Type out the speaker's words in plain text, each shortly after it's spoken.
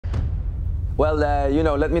Well,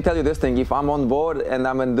 let me tell you this thing. If I'm on board and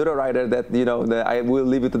I'm an enduro rider, I will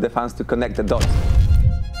leave it to the fans to connect the dots.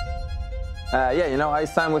 I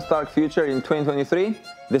signed with Stark Future in 2023.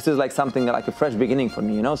 This is like something like a fresh beginning for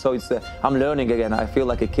me, So I'm learning again. I feel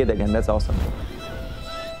like a kid again. That's awesome.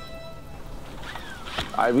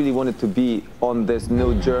 I really wanted to be on this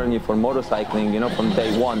new journey for motorcycling, from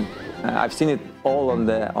day one. I've seen it all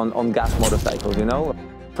on gas motorcycles,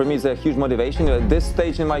 For me, it's a huge motivation. At this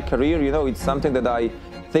stage in my career, it's something that I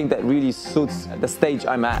think that really suits the stage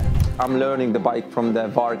I'm at. I'm learning the bike from the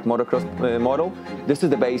VARG motocross model. This is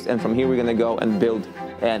the base, and from here we're gonna go and build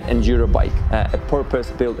an enduro bike, a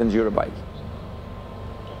purpose-built enduro bike.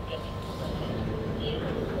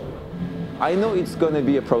 I know it's going to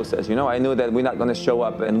be a process, I know that we're not going to show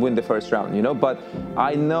up and win the first round, but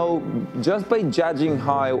I know just by judging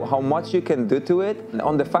how much you can do to it,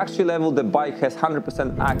 on the factory level, the bike has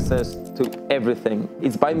 100% access to everything.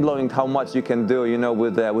 It's mind-blowing how much you can do,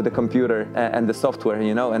 with the computer and the software,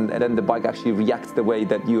 and then the bike actually reacts the way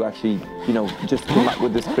that you actually, just come up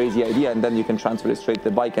with this crazy idea, and then you can transfer it straight to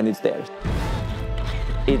the bike and it's there.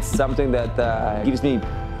 It's something that gives me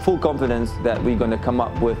full confidence that we're going to come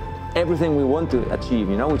up with everything we want to achieve,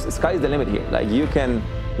 which the sky's the limit here. Like you can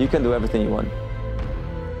do everything you want.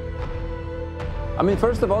 I mean,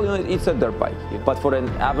 first of all, it's a dirt bike, but for an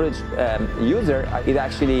average user, it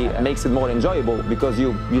actually makes it more enjoyable because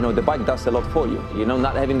the bike does a lot for you.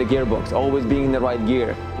 Not having the gearbox, always being in the right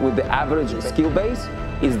gear. With the average skill base,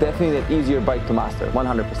 it's definitely an easier bike to master,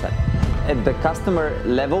 100%. At the customer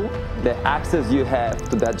level, the access you have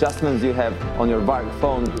to the adjustments you have on your VARG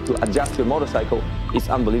phone to adjust your motorcycle is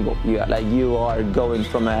unbelievable. You are going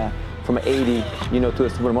from an 80, to a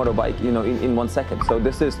supermoto bike, in 1 second. So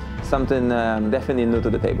this is something definitely new to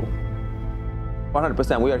the table.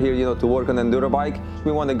 100%. We are here, to work on an enduro bike.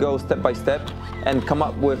 We want to go step by step and come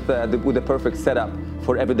up with the perfect setup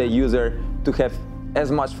for everyday user to have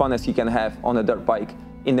as much fun as he can have on a dirt bike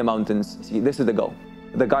in the mountains. This is the goal.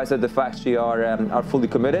 The guys at the factory are fully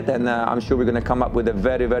committed, and I'm sure we're going to come up with a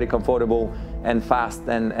very, very comfortable and fast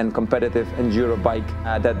and competitive enduro bike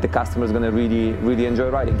that the customer is going to really, really enjoy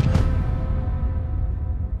riding.